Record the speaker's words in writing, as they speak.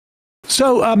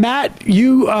So, Matt,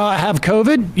 you have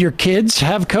COVID. Your kids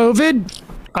have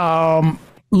COVID.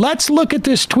 Let's look at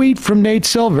this tweet from Nate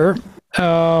Silver.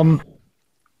 We're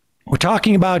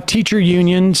talking about teacher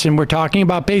unions, and we're talking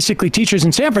about basically teachers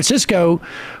in San Francisco.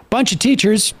 A bunch of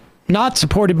teachers, not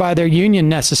supported by their union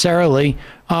necessarily,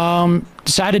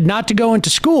 decided not to go into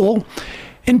school.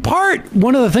 In part,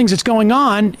 one of the things that's going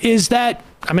on is that,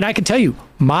 I mean, I can tell you,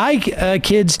 my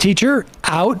kid's teacher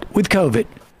out with COVID.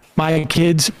 My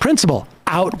kid's principal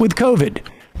out with COVID.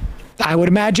 I would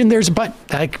imagine but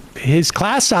like his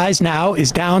class size now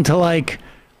is down to like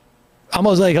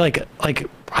almost like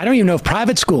I don't even know if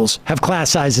private schools have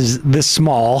class sizes this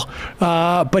small,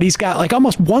 but he's got like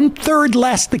almost 1/3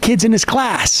 less the kids in his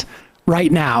class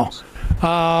right now.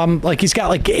 Like he's got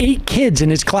like 8 kids in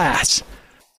his class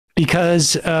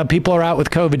because people are out with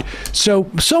COVID.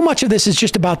 So much of this is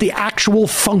just about the actual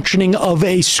functioning of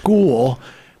a school.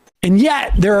 And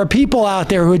yet there are people out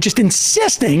there who are just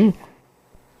insisting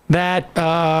that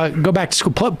go back to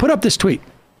school. Put up this tweet.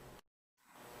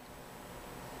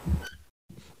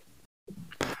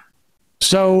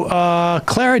 So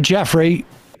Clara Jeffrey,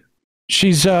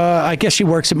 she's I guess she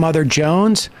works at Mother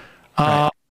Jones.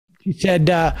 She said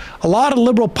a lot of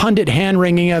liberal pundit hand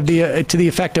wringing of the to the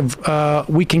effect of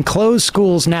we can close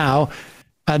schools now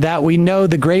that we know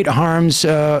the great harms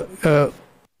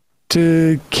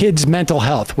to kids' mental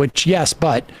health. Which yes,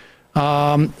 but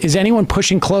is anyone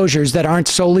pushing closures that aren't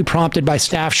solely prompted by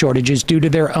staff shortages due to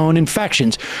their own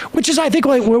infections? Which is, I think,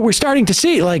 like what we're starting to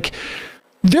see. Like,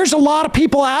 there's a lot of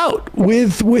people out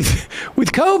with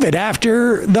COVID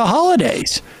after the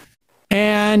holidays,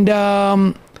 and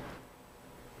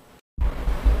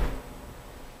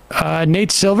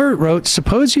Nate Silver wrote,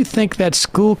 "Suppose you think that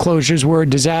school closures were a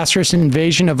disastrous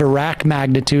invasion of Iraq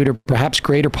magnitude, or perhaps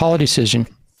greater policy decision.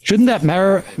 Shouldn't that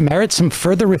merit some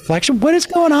further reflection?" What is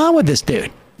going on with this dude?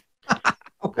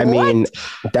 I mean,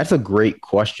 that's a great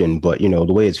question, but, you know,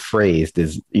 the way it's phrased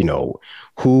is, you know,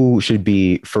 who should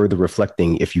be further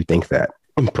reflecting if you think that?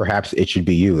 And perhaps it should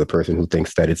be you, the person who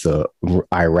thinks that it's a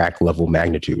Iraq level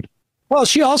magnitude. Well,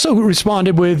 she also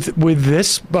responded with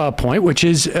this point, which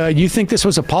is you think this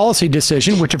was a policy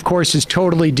decision, which, of course, is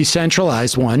totally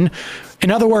decentralized one. In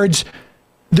other words,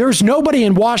 there's nobody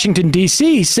in Washington,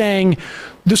 D.C. saying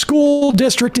the school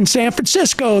district in San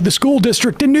Francisco, the school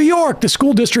district in New York, the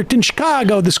school district in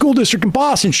Chicago, the school district in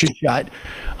Boston should shut.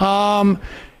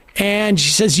 And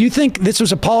she says, you think this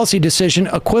was a policy decision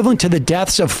equivalent to the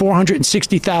deaths of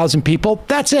 460,000 people?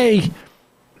 That's I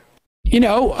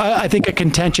think a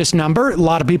contentious number. A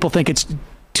lot of people think it's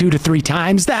 2 to 3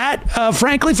 times that,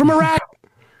 frankly, from Iraq.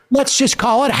 Let's just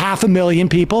call it 500,000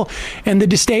 people and the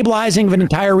destabilizing of an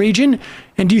entire region.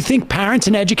 And do you think parents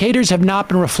and educators have not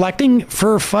been reflecting,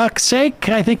 for fuck's sake,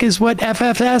 I think is what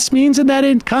FFS means in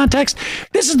that context?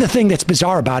 This is the thing that's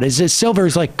bizarre about it, is Silver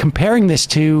is like comparing this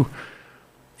to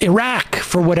Iraq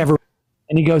for whatever.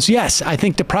 And he goes, yes, I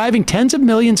think depriving tens of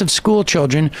millions of school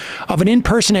children of an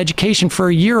in-person education for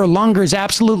a year or longer is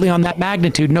absolutely on that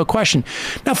magnitude, no question.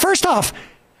 Now, first off,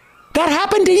 that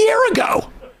happened a year ago.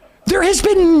 There has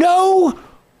been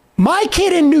my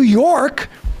kid in New York,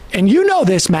 and you know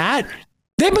this, Matt,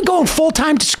 they've been going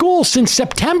full-time to school since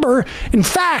September. In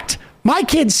fact, my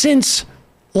kid since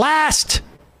last,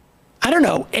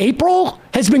 April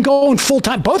has been going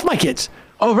full-time, both my kids.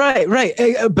 Oh, right.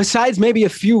 Besides maybe a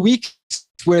few weeks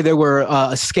where there were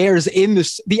scares in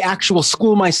the actual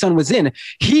school my son was in.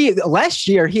 Last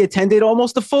year, he attended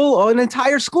almost an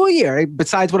entire school year,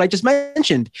 besides what I just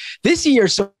mentioned. This year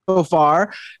so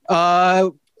far,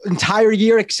 entire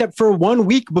year except for 1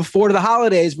 week before the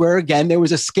holidays, where, again, there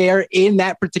was a scare in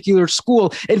that particular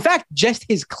school. In fact, just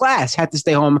his class had to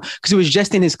stay home because it was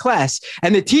just in his class.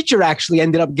 And the teacher actually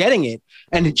ended up getting it.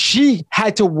 And she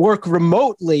had to work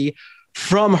remotely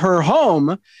from her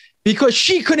home because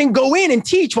she couldn't go in and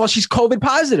teach while she's COVID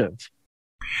positive.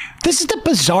 This is the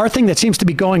bizarre thing that seems to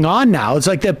be going on now. It's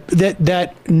like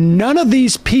that none of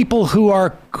these people who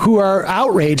are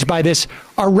outraged by this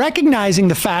are recognizing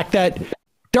the fact that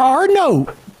there are no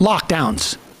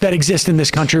lockdowns that exist in this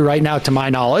country right now, to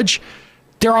my knowledge.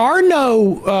 There are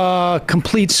no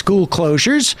complete school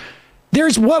closures.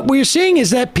 What we're seeing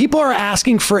is that people are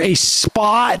asking for a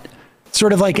spot,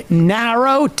 sort of like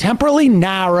temporally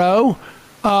narrow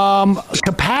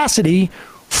capacity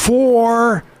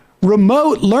for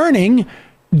remote learning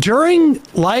during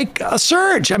like a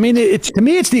surge. I mean, to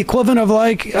me, it's the equivalent of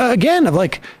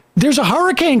there's a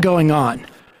hurricane going on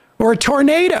or a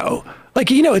tornado. Like,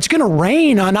 it's going to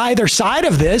rain on either side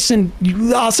of this, and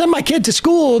I'll send my kid to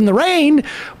school in the rain.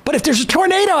 But if there's a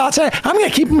tornado outside, I'm going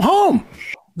to keep him home.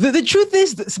 The truth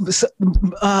is,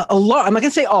 a lot, I'm not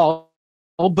going to say all,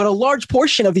 but a large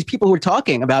portion of these people who are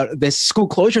talking about this school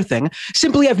closure thing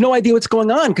simply have no idea what's going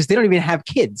on because they don't even have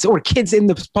kids or kids in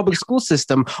the public school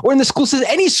system or in the school system,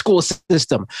 any school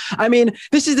system. I mean,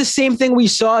 this is the same thing we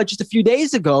saw just a few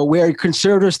days ago where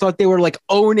conservatives thought they were like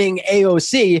owning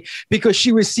AOC because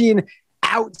she was seen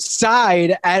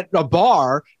outside at a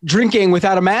bar drinking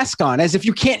without a mask on, as if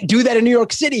you can't do that in New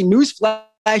York City.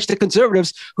 Newsflash to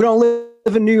conservatives who don't live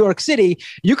in New York City.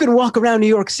 You can walk around New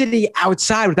York City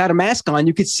outside without a mask on.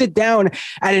 You could sit down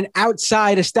at an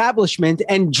outside establishment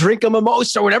and drink a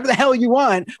mimosa or whatever the hell you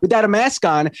want without a mask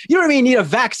on. You don't even need a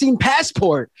vaccine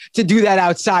passport to do that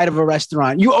outside of a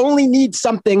restaurant. You only need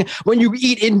something when you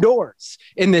eat indoors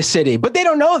in this city. But they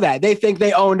don't know that. They think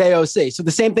they owned AOC. So the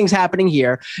same thing's happening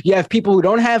here. You have people who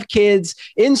don't have kids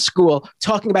in school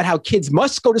talking about how kids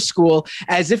must go to school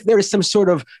as if there is some sort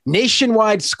of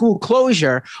nationwide school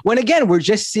closure, when again, we're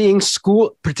just seeing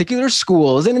particular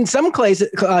schools. And in some cases,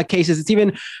 it's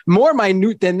even more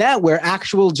minute than that, where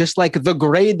actual, just like the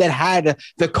grade that had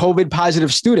the COVID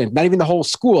positive student, not even the whole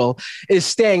school, is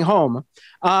staying home.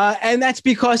 And that's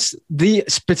because the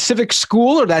specific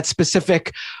school or that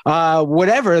specific,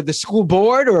 whatever, the school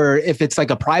board, or if it's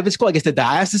like a private school, I guess the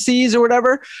dioceses or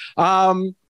whatever,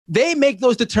 they make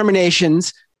those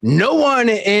determinations. No one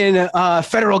in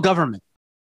federal government.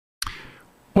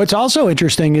 What's also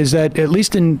interesting is that at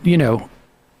least in, I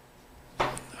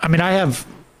mean,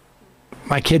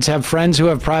 my kids have friends who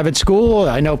have private school.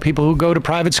 I know people who go to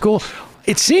private school.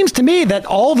 It seems to me that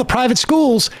all the private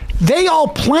schools, they all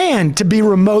planned to be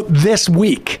remote this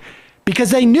week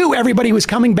because they knew everybody was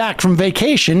coming back from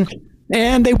vacation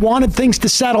and they wanted things to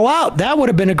settle out. That would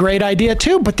have been a great idea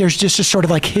too, but there's just a sort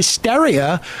of like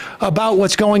hysteria about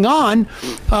what's going on.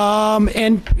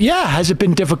 And yeah, has it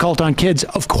been difficult on kids?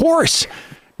 Of course.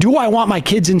 Do I want my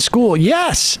kids in school?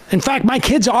 Yes. In fact, my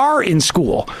kids are in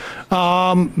school.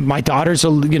 My daughter's,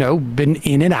 been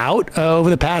in and out over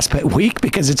the past week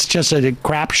because it's just a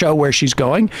crap show where she's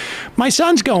going. My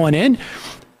son's going in,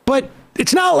 but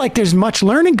it's not like there's much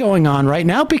learning going on right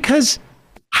now because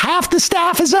half the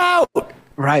staff is out.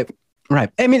 Right. Right.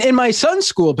 I mean, in my son's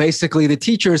school, basically, the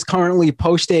teacher is currently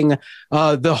posting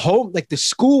the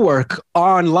schoolwork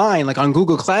online, like on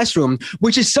Google Classroom,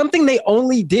 which is something they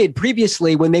only did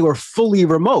previously when they were fully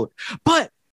remote. But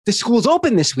the school's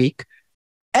open this week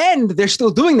and they're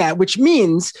still doing that, which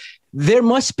means there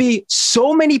must be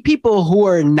so many people who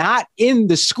are not in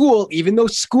the school, even though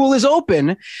school is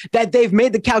open, that they've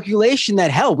made the calculation that,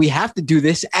 hell, we have to do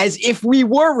this as if we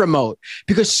were remote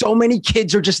because so many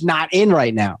kids are just not in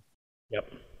right now. Yep.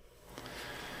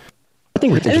 I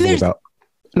think what's interesting about.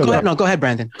 Go ahead,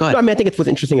 Brandon. Go ahead. No, I mean, I think it's what's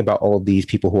interesting about all of these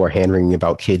people who are hand-wringing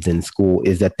about kids in school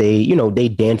is that they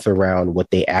dance around what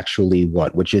they actually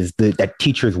want, which is that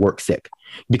teachers work sick.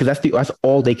 Because that's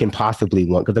all they can possibly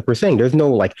want. Because like we're saying, there's no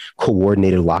like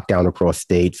coordinated lockdown across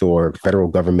states or federal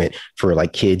government for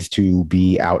like kids to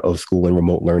be out of school and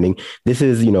remote learning. This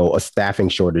is, a staffing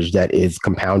shortage that is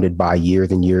compounded by years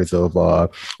and years of,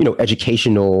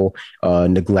 educational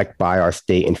neglect by our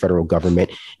state and federal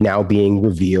government, now being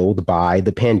revealed by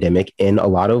the pandemic. And a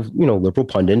lot of, liberal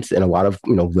pundits and a lot of,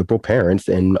 liberal parents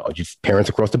and just parents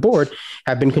across the board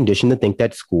have been conditioned to think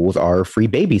that schools are a free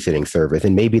babysitting service.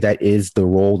 And maybe that is the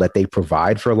role that they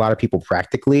provide for a lot of people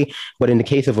practically. But in the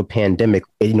case of a pandemic,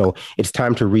 it's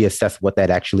time to reassess what that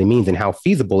actually means and how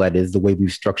feasible that is the way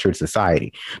we've structured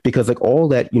society. Because like all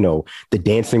that, the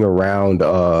dancing around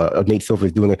Nate Silver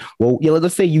is doing it. Well,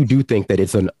 let's say you do think that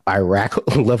it's an Iraq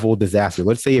level disaster.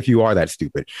 Let's say if you are that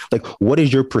stupid, like what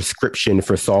is your prescription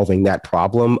for solving that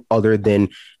problem other than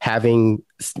having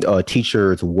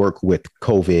teachers work with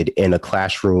COVID in a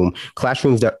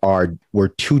classrooms that were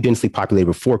too densely populated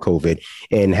before COVID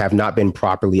and have not been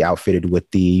properly outfitted with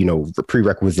the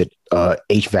prerequisite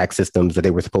HVAC systems that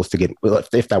they were supposed to get,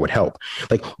 if that would help.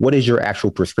 Like, what is your actual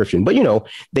prescription? But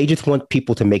they just want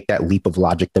people to make that leap of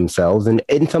logic themselves. And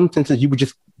in some senses, you would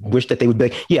just wish that they would be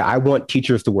like, yeah, I want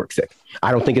teachers to work sick.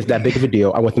 I don't think it's that big of a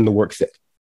deal. I want them to work sick.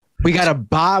 We gotta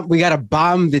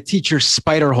bomb the teacher's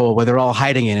spider hole where they're all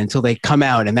hiding in until they come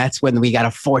out, and that's when we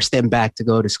gotta force them back to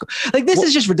go to school. Like this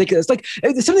is just ridiculous. Like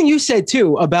something you said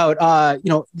too about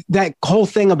that whole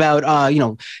thing about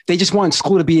they just want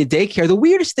school to be a daycare. The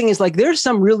weirdest thing is like there's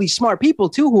some really smart people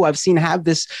too who I've seen have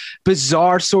this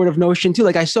bizarre sort of notion too.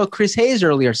 Like I saw Chris Hayes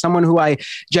earlier, someone who I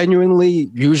genuinely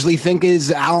usually think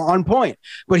is on point,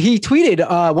 but he tweeted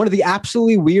one of the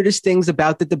absolutely weirdest things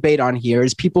about the debate on here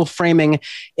is people framing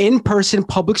in-person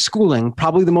public schooling,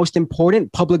 probably the most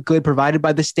important public good provided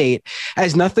by the state,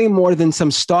 as nothing more than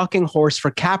some stalking horse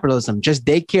for capitalism, just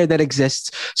daycare that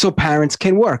exists so parents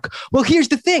can work. Well, here's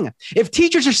the thing. If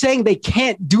teachers are saying they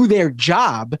can't do their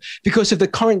job because of the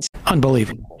current...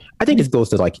 Unbelievable. I think that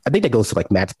goes to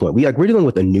like Matt's point. We're dealing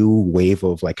with a new wave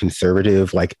of like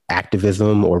conservative, like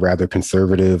activism, or rather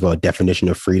conservative definition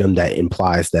of freedom that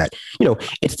implies that,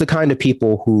 it's the kind of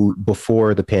people who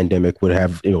before the pandemic would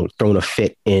have, thrown a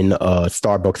fit in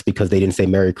Starbucks because they didn't say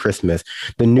Merry Christmas.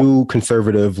 The new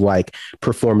conservative, like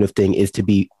performative thing is to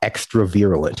be extra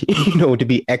virulent, to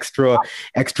be extra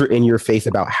in your face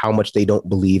about how much they don't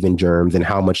believe in germs and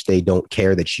how much they don't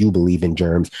care that you believe in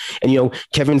germs. And,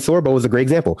 Kevin Sorbo is a great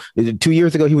example. 2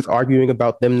 years ago, he was arguing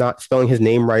about them not spelling his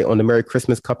name right on the Merry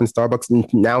Christmas cup in Starbucks. And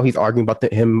now he's arguing about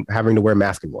him having to wear a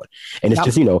mask in one. And it's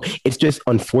just, it's just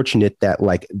unfortunate that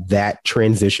like that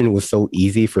transition was so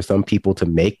easy for some people to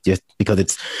make just because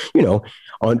it's,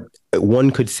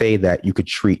 one could say that you could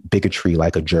treat bigotry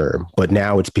like a germ, but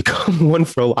now it's become one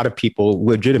for a lot of people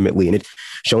legitimately. And it's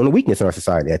shown a weakness in our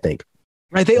society, I think.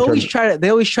 Right. They always try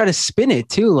to spin it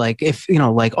too. Like if,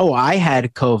 oh, I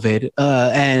had COVID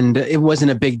and it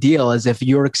wasn't a big deal, as if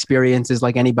your experience is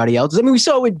like anybody else's. I mean, we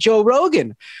saw it with Joe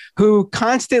Rogan, who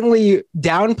constantly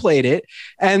downplayed it.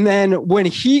 And then when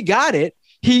he got it,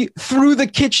 he threw the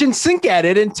kitchen sink at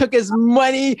it and took as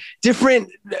many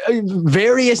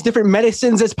various different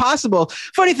medicines as possible.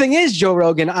 Funny thing is, Joe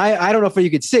Rogan, I don't know if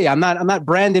you could see, I'm not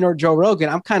Brandon or Joe Rogan.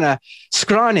 I'm kind of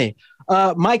scrawny.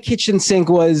 My kitchen sink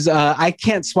was, I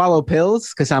can't swallow pills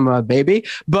because I'm a baby,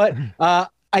 but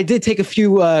I did take a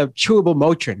few chewable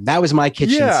Motrin. That was my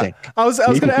kitchen sink. I was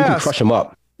going to ask. Crush them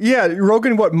up. Yeah,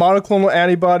 Rogan, what, monoclonal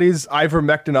antibodies,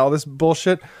 ivermectin, all this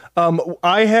bullshit.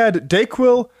 I had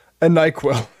Dayquil and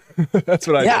NyQuil. That's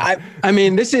what I did. Yeah, I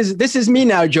mean, this is me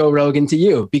now, Joe Rogan, to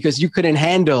you, because you couldn't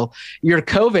handle your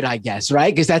COVID, I guess,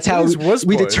 right? Because that's how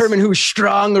we determine who's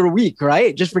strong or weak,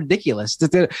 right? Just ridiculous.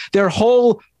 Their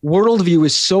whole worldview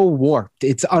is so warped.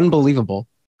 It's unbelievable.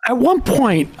 At one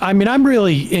point, I mean, I'm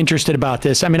really interested about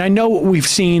this. I mean, I know we've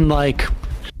seen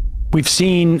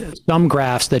some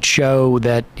graphs that show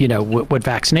that, what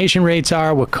vaccination rates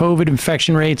are, what COVID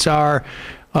infection rates are,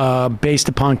 based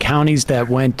upon counties that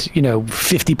went,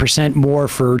 50% more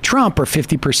for Trump or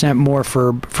 50% more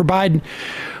for Biden.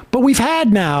 But we've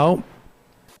had now,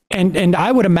 and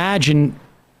I would imagine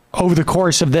over the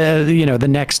course of the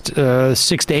next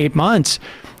 6 to 8 months,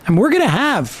 and we're going to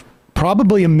have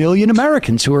probably 1 million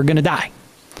Americans who are going to die.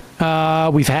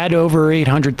 We've had over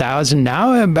 800,000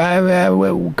 now,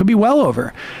 could be well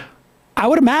over. I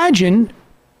would imagine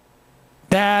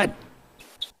that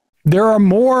there are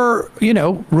more,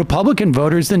 Republican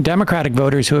voters than Democratic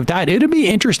voters who have died. It'd be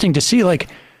interesting to see, like,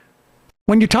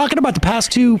 when you're talking about the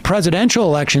past two presidential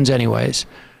elections anyways,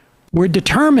 we're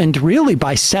determined really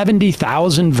by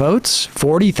 70,000 votes,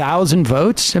 40,000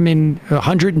 votes. I mean,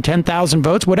 110,000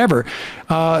 votes, whatever,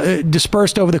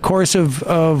 dispersed over the course of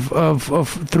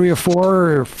 3 or 4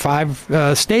 or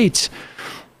 5 states.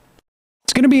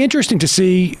 It's going to be interesting to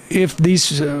see if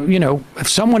these, if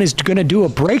someone is going to do a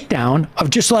breakdown of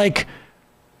just like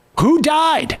who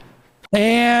died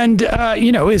and,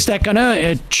 is that going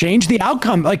to change the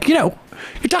outcome? Like, you're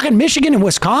talking Michigan and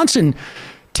Wisconsin,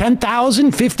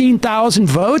 10,000, 15,000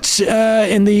 votes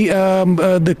in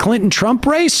the Clinton-Trump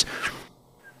race.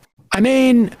 I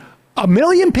mean, 1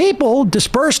 million people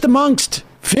dispersed amongst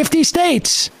 50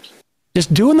 states.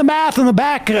 Just doing the math on the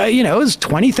back, is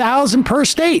 20,000 per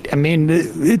state. I mean,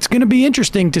 it's going to be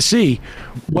interesting to see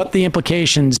what the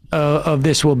implications of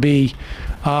this will be.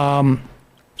 I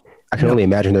can only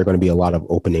imagine there are going to be a lot of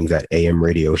openings at AM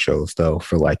radio shows, though,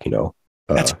 for that's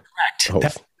correct. Hosts.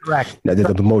 That's correct. Now,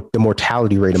 the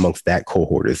mortality rate amongst that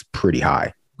cohort is pretty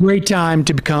high. Great time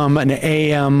to become an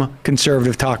AM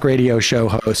conservative talk radio show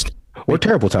host. Or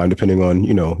terrible time, depending on,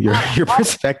 your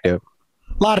perspective.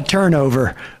 A lot of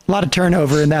turnover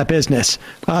in that business.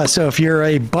 So if you're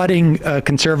a budding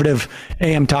conservative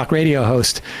AM talk radio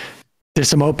host, there's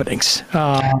some openings.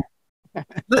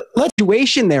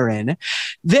 Situation they're in,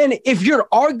 then if you're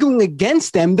arguing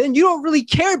against them, then you don't really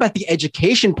care about the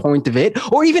education point of it,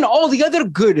 or even all the other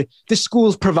good the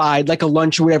schools provide, like a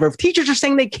lunch or whatever. If teachers are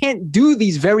saying they can't do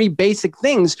these very basic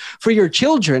things for your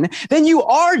children, then you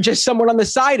are just someone on the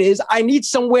side I need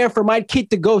somewhere for my kid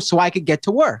to go so I could get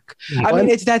to work. I mean,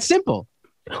 it's that simple.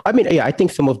 I mean, yeah, I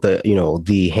think some of the,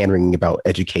 the hand-wringing about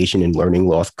education and learning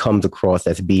loss comes across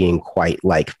as being quite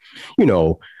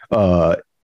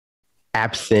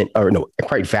absent or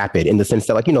quite vapid in the sense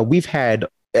that we've had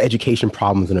education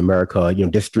problems in America,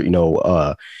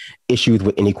 issues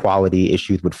with inequality,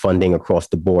 issues with funding across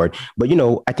the board. But,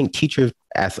 I think teachers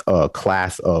as a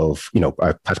class of,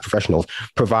 class professionals,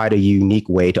 provide a unique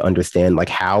way to understand like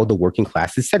how the working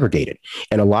class is segregated.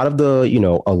 And a lot of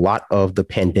the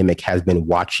pandemic has been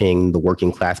watching the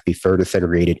working class be further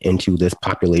segregated into this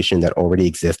population that already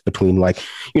exists between like,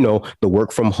 the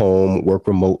work from home, work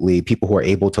remotely, people who are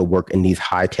able to work in these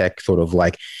high tech sort of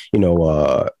like,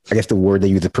 I guess the word they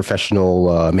use is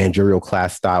professional managerial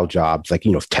class style jobs, like,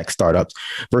 tech startups,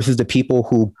 versus the people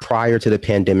who prior to the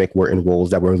pandemic were in roles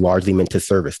that were largely meant to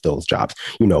service those jobs,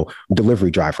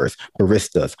 delivery drivers,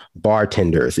 baristas,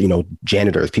 bartenders,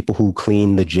 janitors, people who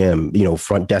clean the gym,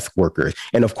 front desk workers,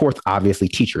 and of course, obviously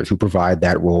teachers who provide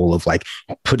that role of like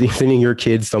sending your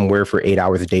kids somewhere for 8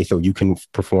 hours a day so you can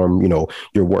perform,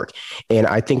 your work. And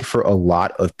I think for a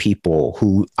lot of people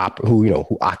who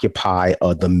occupy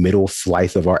the middle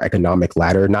slice of our economic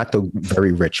ladder, not the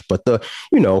very rich, but the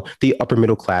upper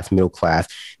middle class,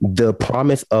 the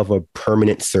promise of a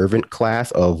permanent servant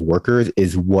class of workers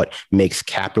is what makes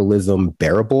capitalism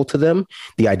bearable to them.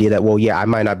 The idea that, well, yeah, I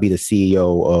might not be the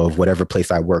CEO of whatever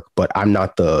place I work, but I'm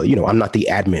not the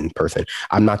admin person.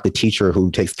 I'm not the teacher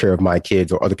who takes care of my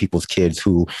kids or other people's kids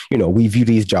who, we view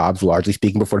these jobs, largely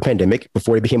speaking, before the pandemic,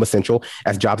 before they became essential,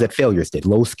 as jobs that failures did,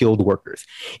 low-skilled workers.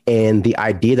 And the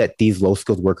idea that these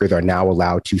low-skilled workers are now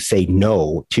allowed to say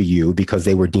no to you because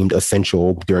they were deemed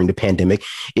essential during the pandemic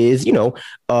is,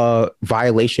 a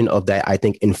violation of that, I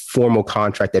think, informal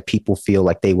contract that people feel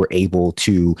like they were able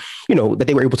to,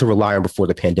 rely on before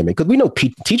the pandemic. Because we know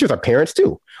teachers are parents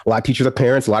too. A lot of teachers are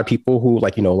parents. A lot of people who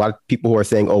are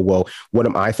saying, oh, well, what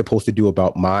am I supposed to do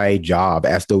about my job?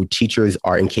 As though teachers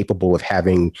are incapable of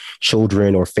having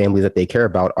children or families that they care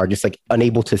about, are just like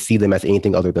unable to see them as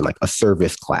anything other than like a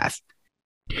service class.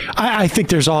 I think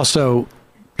there's also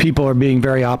people are being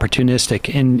very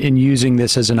opportunistic in using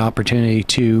this as an opportunity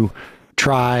to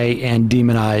try and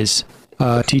demonize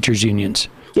teachers' unions.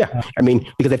 Yeah, I mean,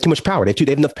 because they have too much power. They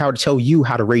have enough power to tell you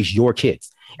how to raise your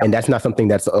kids. And that's not something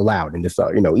that's allowed in this,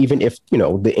 even if,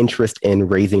 the interest in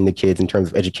raising the kids in terms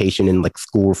of education and like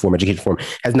school reform, education reform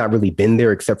has not really been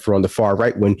there, except for on the far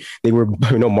right when they were,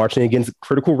 marching against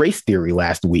critical race theory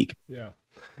last week. Yeah.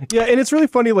 Yeah. And it's really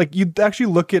funny. Like you actually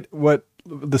look at what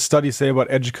the studies say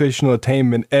about educational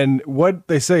attainment, and what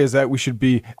they say is that we should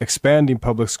be expanding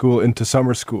public school into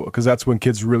summer school because that's when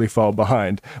kids really fall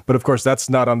behind. But of course,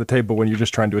 that's not on the table when you're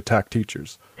just trying to attack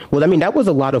teachers. Well, I mean, that was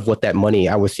a lot of what that money,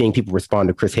 I was seeing people respond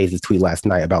to Chris Hayes' tweet last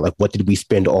night about like, what did we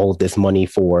spend all of this money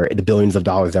for, the billions of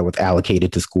dollars that was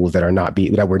allocated to schools that were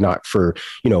not for,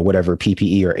 whatever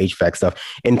PPE or HVAC stuff.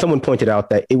 And someone pointed out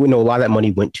that a lot of that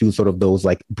money went to sort of those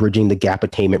like bridging the gap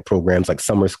attainment programs, like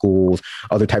summer schools,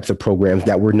 other types of programs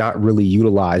that were not really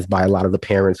utilized by a lot of the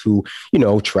parents who,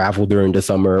 travel during the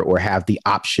summer or have the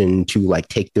option to like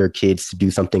take their kids to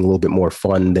do something a little bit more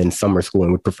fun than summer school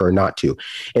and would prefer not to.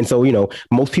 And so,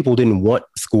 most people didn't want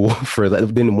school for that,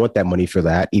 didn't want that money for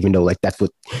that, even though like that's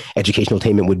what educational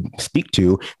attainment would speak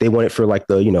to. They want it for like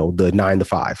the 9 to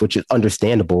 5, which is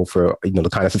understandable for, the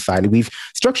kind of society we've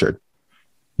structured.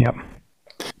 Yep.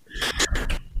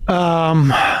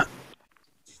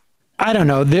 I don't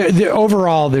know.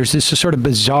 Overall, there's this sort of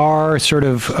bizarre sort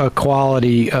of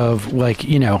quality of like,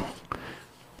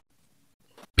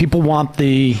 people want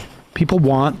the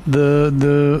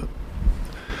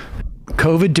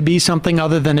COVID to be something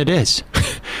other than it is.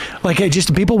 Like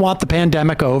people want the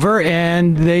pandemic over,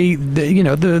 and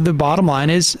the bottom line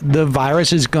is the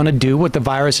virus is going to do what the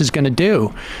virus is going to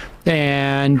do.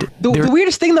 And the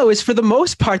weirdest thing though is for the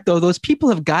most part though, those people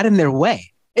have gotten their way.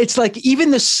 It's like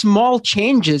even the small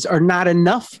changes are not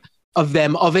enough of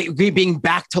it being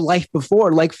back to life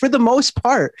before. Like for the most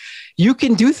part, you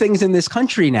can do things in this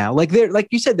country now. Like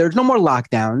you said, there's no more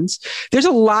lockdowns. There's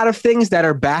a lot of things that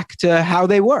are back to how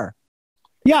they were.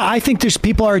 Yeah, I think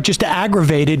people are just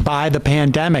aggravated by the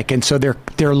pandemic. And so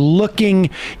they're looking,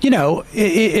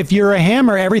 if you're a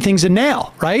hammer, everything's a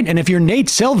nail, right? And if you're Nate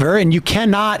Silver and you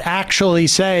cannot actually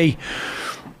say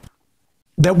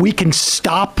that we can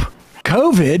stop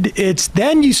COVID, it's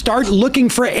then you start looking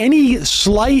for any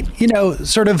slight,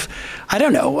 sort of, I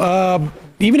don't know,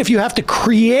 even if you have to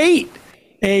create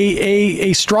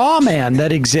a straw man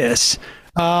that exists.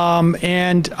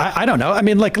 And I don't know. I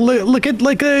mean, look at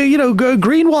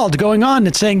Greenwald going on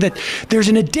and saying that there's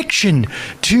an addiction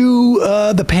to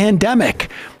the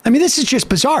pandemic. I mean, this is just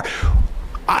bizarre.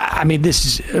 I mean,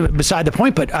 this is beside the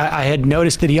point, but I had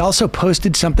noticed that he also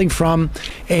posted something from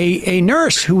a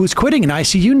nurse who was quitting, an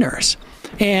ICU nurse.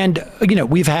 And,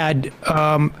 we've had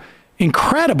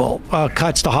incredible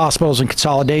cuts to hospitals and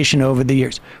consolidation over the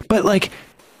years. But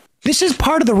this is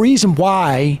part of the reason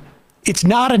why it's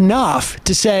not enough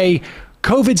to say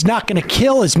COVID's not going to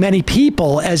kill as many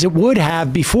people as it would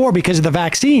have before because of the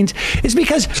vaccines is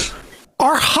because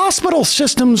our hospital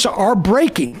systems are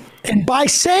breaking. And by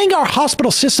saying our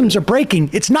hospital systems are breaking,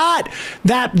 it's not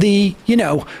that the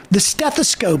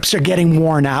stethoscopes are getting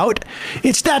worn out.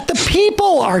 It's that the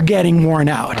people are getting worn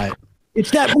out. Right.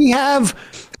 It's that we have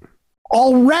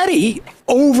already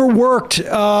overworked,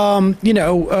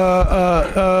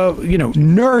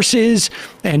 nurses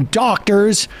and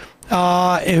doctors who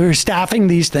are staffing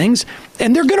these things,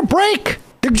 and they're going to break.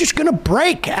 They're just going to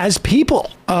break as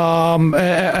people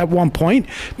at one point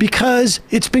because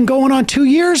it's been going on 2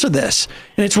 years of this,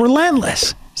 and it's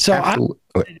relentless. So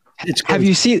it's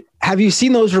crazy. Have you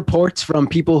seen those reports from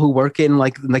people who work in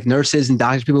like nurses and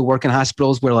doctors, people who work in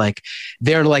hospitals where like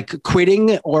they're like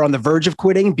quitting or on the verge of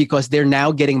quitting because they're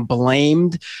now getting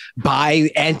blamed by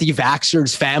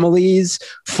anti-vaxxers' families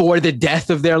for the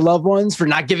death of their loved ones, for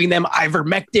not giving them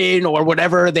ivermectin or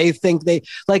whatever they think they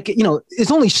like,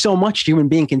 there's only so much a human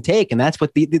being can take. And that's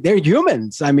what they're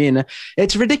humans. I mean,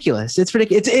 it's ridiculous. It's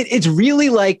ridiculous. It's really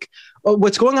like,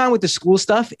 what's going on with the school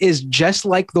stuff is just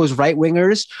like those right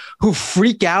wingers who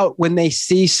freak out when they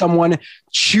see someone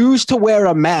choose to wear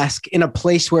a mask in a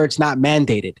place where it's not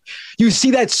mandated. You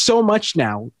see that so much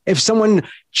now. If someone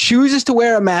chooses to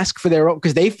wear a mask for their own,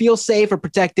 because they feel safe or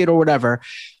protected or whatever,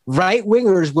 right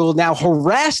wingers will now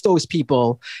harass those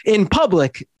people in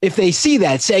public if they see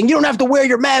that, saying, you don't have to wear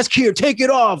your mask here, take it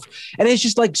off. And it's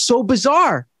just like so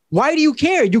bizarre. Why do you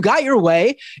care? You got your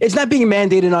way. It's not being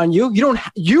mandated on you.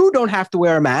 You don't have to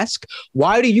wear a mask.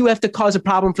 Why do you have to cause a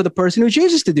problem for the person who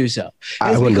chooses to do so?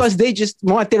 It's because they just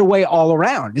want their way all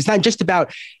around. It's not just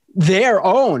about their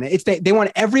own. It's they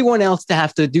want everyone else to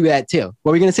have to do that too.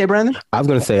 What were you going to say, Brandon? I was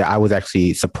going to say I was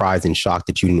actually surprised and shocked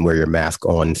that you didn't wear your mask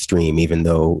on stream, even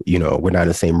though, we're not in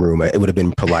the same room. It would have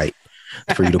been polite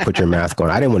for you to put your mask on.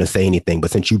 I didn't want to say anything,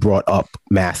 but since you brought up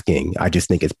masking, I just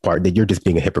think it's part that you're just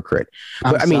being a hypocrite.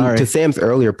 But I mean, to Sam's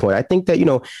earlier point, I think that,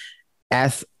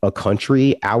 as a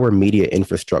country, our media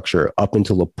infrastructure up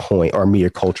until a point, or media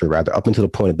culture rather, up until the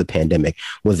point of the pandemic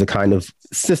was the kind of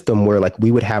system where like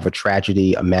we would have a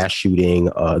tragedy, a mass shooting,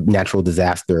 a natural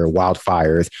disaster,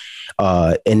 wildfires.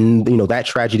 And, that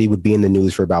tragedy would be in the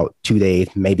news for about 2 days,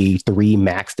 maybe 3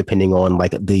 max, depending on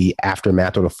like the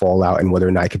aftermath or the fallout and whether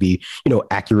or not it could be,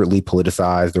 accurately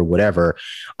politicized or whatever.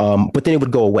 But then it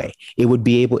would go away. It would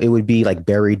be like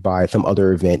buried by some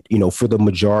other event, for the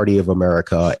majority of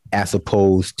America, as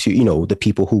opposed to, the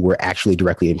people who were actually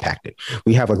directly impacted.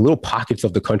 We have like little pockets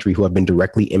of the country who have been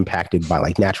directly impacted by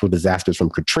like natural disasters from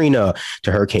Katrina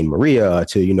to Hurricane Maria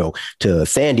to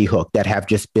Sandy Hook that have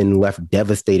just been left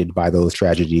devastated by those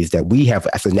tragedies that we have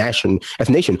as a nation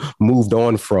moved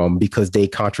on from because they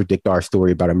contradict our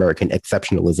story about American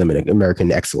exceptionalism and American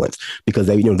excellence because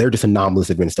they're just anomalous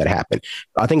events that happen.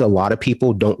 I think a lot of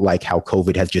people don't like how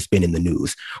COVID has just been in the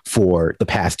news for the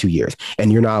past 2 years,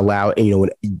 and you're not allowed.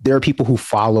 There are people who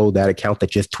follow that account that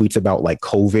just tweets about like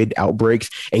COVID outbreaks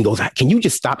and goes, "Can you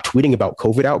just stop tweeting about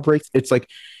COVID outbreaks?" It's like,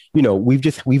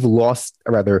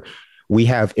 we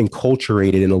have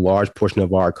enculturated in a large portion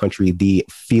of our country the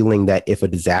feeling that if a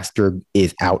disaster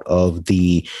is out of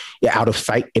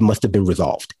sight, it must have been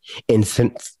resolved. And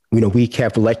since we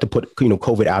have to like to put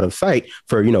COVID out of sight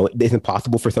for it's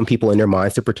impossible for some people in their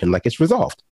minds to pretend like it's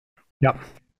resolved. Yep,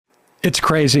 it's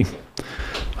crazy.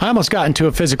 I almost got into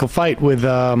a physical fight with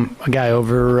a guy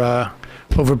over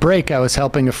break. I was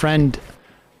helping a friend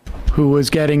who was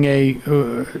getting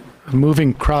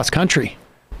moving cross country.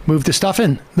 Moved the stuff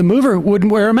in. The mover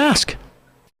wouldn't wear a mask.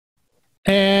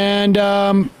 And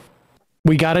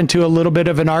we got into a little bit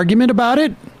of an argument about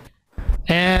it.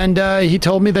 And he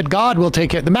told me that God will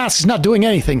take care. The mask is not doing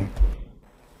anything.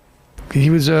 He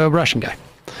was a Russian guy.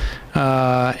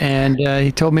 And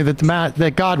he told me that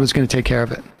that God was going to take care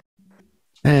of it.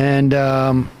 And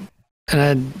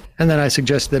then I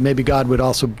suggested that maybe God would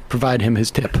also provide him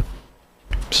his tip.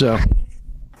 So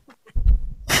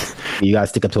you got to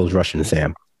stick up to those Russians,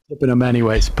 Sam. Tipping them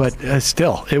anyways, but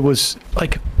still, it was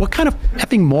like, what kind of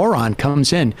effing moron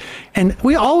comes in? And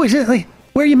we always like,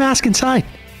 wear your mask inside.